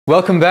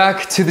Welcome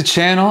back to the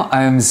channel.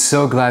 I am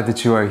so glad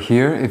that you are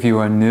here. If you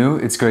are new,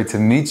 it's great to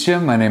meet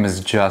you. My name is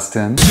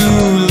Justin.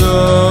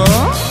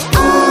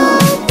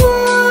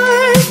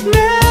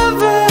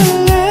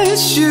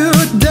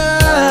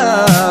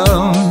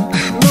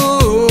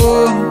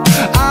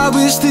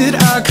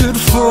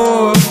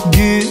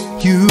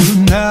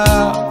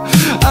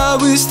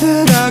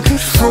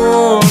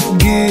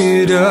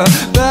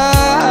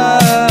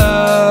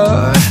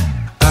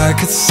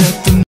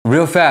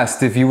 Real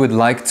fast, if you would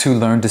like to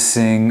learn to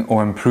sing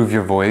or improve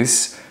your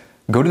voice,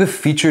 go to the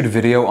featured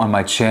video on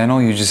my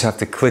channel. You just have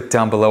to click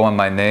down below on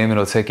my name.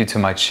 It'll take you to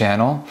my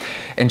channel.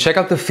 And check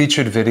out the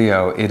featured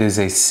video. It is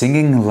a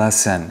singing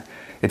lesson.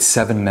 It's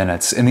 7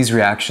 minutes. In these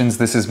reactions,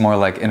 this is more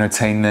like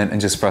entertainment and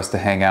just for us to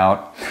hang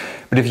out.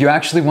 But if you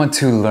actually want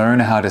to learn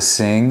how to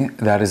sing,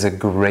 that is a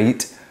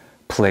great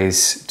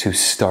place to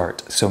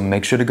start. So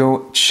make sure to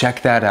go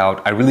check that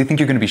out. I really think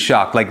you're gonna be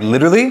shocked. Like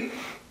literally,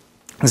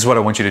 this is what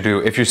I want you to do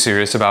if you're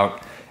serious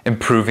about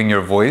improving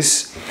your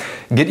voice.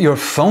 Get your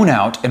phone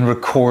out and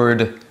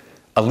record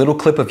a little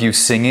clip of you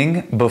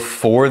singing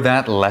before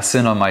that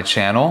lesson on my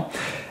channel,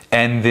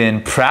 and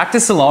then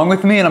practice along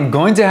with me, and I'm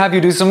going to have you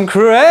do some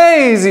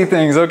crazy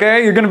things,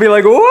 okay? You're gonna be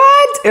like,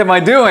 what am I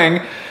doing?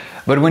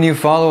 But when you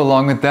follow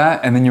along with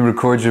that and then you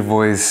record your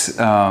voice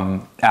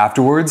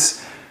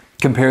afterwards,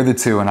 compare the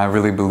two, and I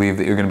really believe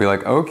that you're gonna be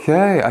like,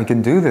 okay, I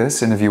can do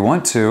this. And if you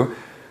want to,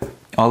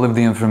 all of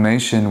the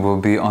information will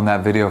be on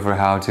that video for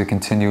how to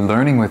continue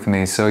learning with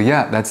me. So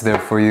yeah, that's there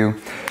for you.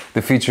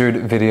 The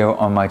featured video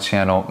on my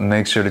channel.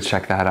 Make sure to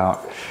check that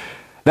out.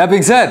 That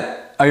being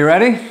said, are you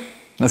ready?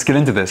 Let's get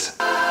into this.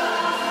 Oh,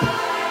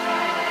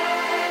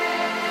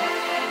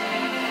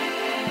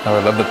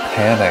 I love the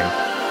panning.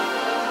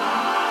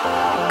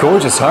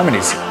 Gorgeous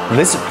harmonies.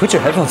 Listen, put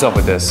your headphones up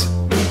with this.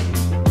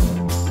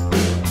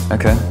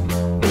 Okay.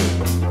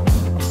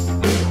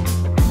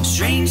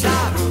 Strange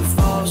light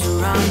falls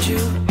around you.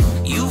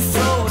 You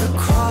float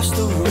across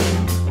the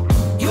room.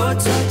 Your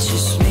touch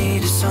is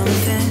made of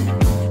something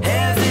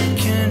heaven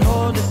can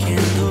hold a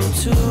candle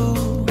to.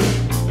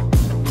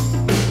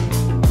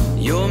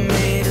 You're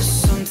made of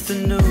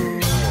something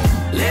new.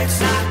 Let's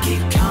not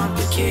get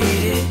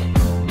complicated.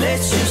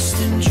 Let's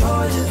just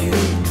enjoy the view.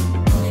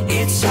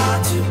 It's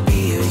hard to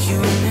be a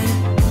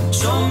human.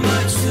 So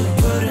much to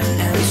put an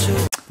end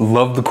to.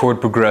 Love the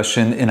chord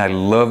progression, and I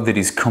love that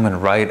he's coming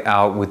right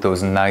out with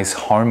those nice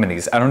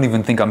harmonies. I don't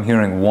even think I'm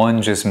hearing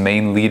one just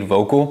main lead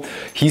vocal.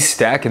 He's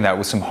stacking that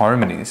with some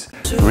harmonies.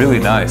 Really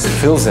nice.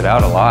 Fills it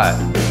out a lot.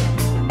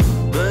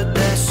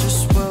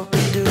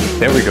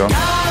 There we go.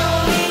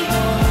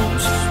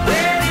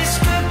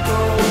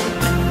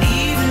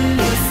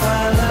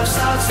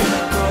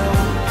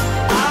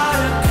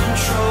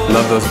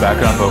 Love those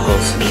background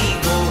vocals.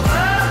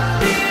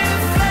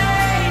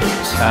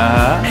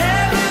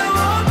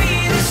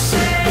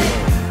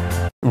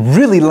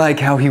 Really like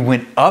how he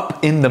went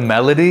up in the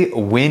melody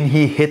when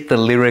he hit the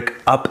lyric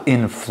 "up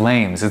in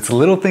flames." It's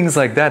little things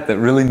like that that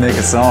really make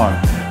a song,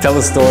 tell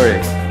a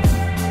story.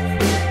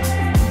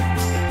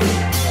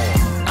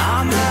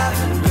 I'm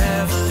having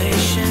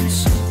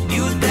revelations.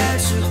 You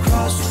dance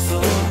across the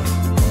floor.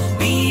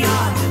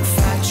 Beyond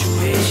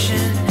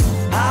infatuation,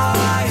 how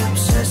I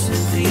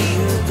obsessively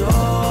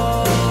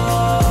adore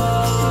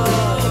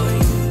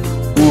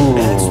you. Ooh.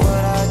 That's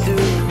what I do.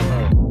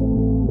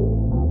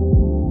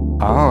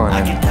 Oh,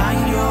 I can die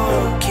in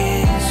your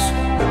kiss.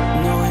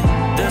 No, it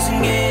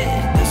doesn't get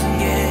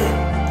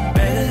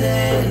better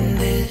than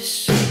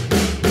this.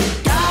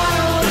 God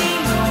only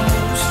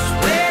knows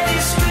where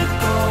this could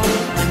go.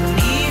 And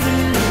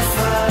even if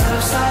our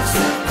love starts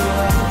to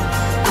grow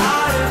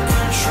out of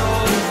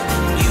control,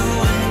 and you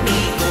and me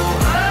go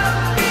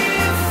up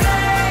in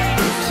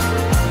flames,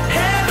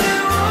 heaven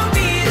won't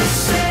be the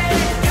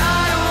same.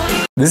 God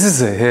only. this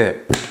is a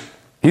hit.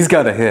 He's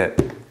got a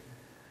hit.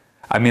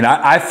 I mean,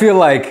 I feel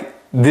like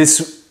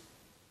this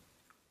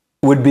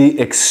would be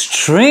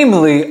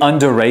extremely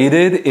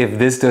underrated if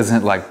this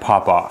doesn't like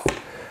pop off.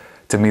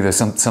 To me, there's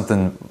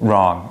something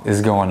wrong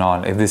is going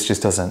on if this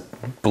just doesn't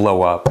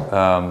blow up.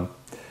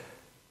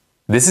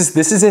 This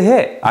is a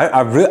hit.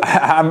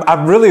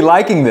 I'm really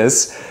liking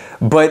this,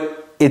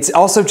 but it's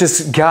also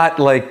just got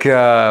like,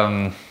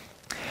 how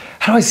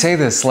do I say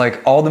this?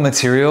 Like all the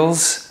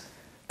materials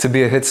to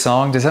be a hit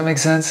song. Does that make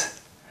sense?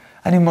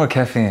 I need more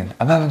caffeine.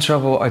 I'm having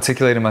trouble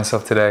articulating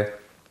myself today.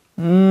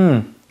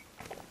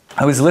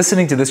 I was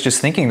listening to this just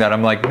thinking that.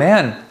 I'm like,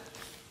 man,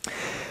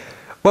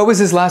 what was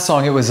his last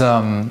song? It was,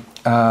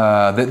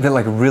 that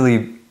like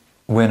really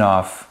went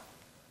off.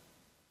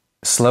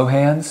 Slow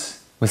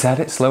Hands? Was that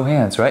it? Slow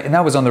Hands, right? And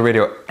that was on the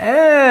radio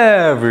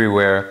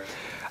everywhere.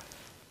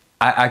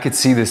 I could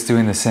see this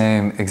doing the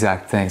same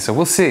exact thing. So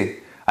we'll see.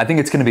 I think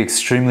it's gonna be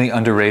extremely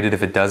underrated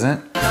if it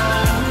doesn't.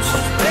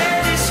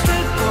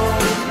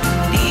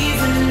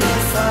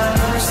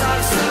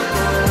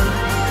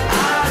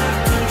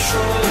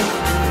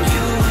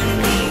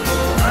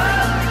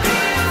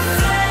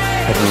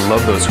 I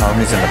love those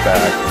harmonies in the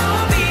back.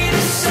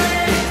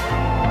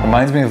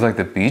 Reminds me of like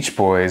the Beach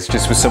Boys,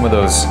 just with some of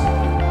those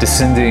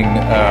descending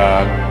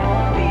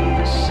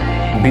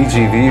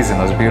BGVs and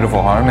those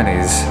beautiful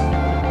harmonies.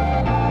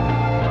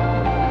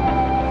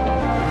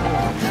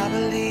 I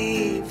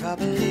believe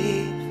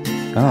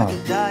Oh. I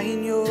could die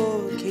in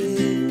your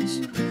kiss.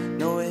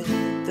 No, it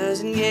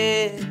doesn't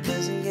get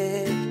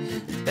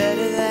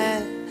better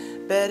than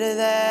God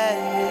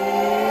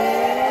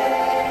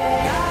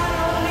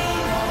only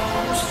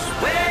knows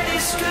where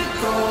this could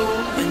go.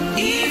 And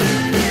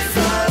even if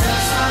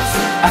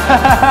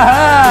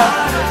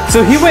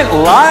So he went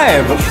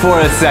live for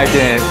a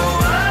second.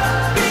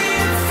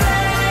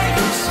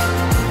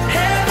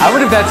 I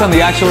wonder if that's on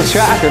the actual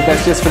track or if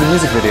that's just for the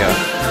music video.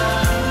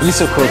 It'd be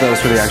so cool if that was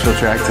for the actual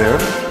track too.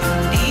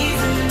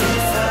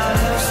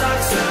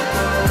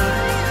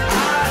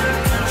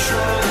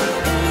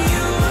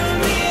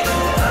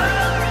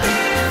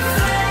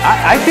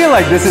 I feel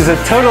like this is a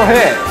total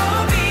hit.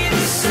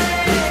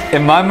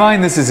 In my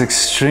mind, this is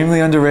extremely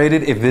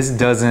underrated if this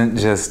doesn't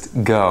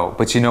just go.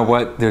 But you know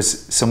what?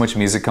 There's so much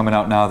music coming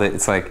out now that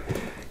it's like,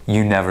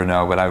 you never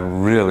know. But I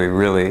really,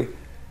 really,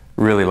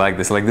 really like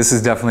this. Like, this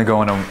is definitely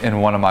going in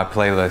one of my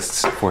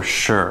playlists for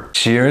sure.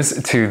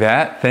 Cheers to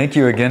that. Thank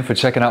you again for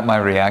checking out my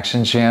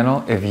reaction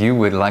channel. If you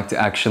would like to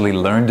actually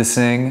learn to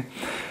sing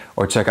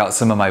or check out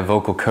some of my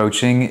vocal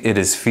coaching, it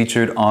is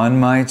featured on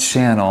my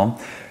channel.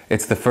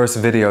 It's the first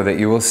video that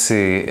you will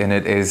see, and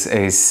it is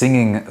a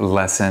singing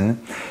lesson,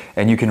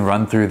 and you can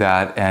run through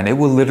that, and it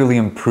will literally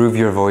improve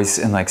your voice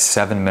in like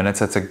 7 minutes.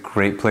 That's a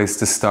great place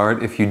to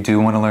start if you do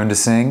want to learn to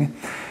sing.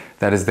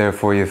 That is there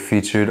for you,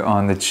 featured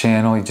on the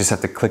channel. You just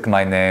have to click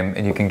my name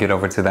and you can get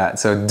over to that.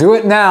 So do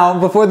it now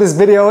before this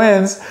video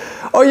ends,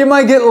 or you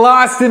might get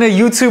lost in a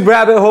YouTube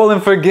rabbit hole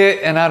and forget,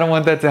 and I don't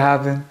want that to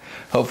happen.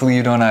 Hopefully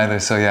you don't either.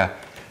 So yeah,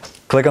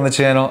 click on the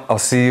channel. I'll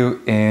see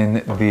you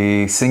in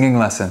the singing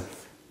lesson.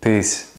 Peace.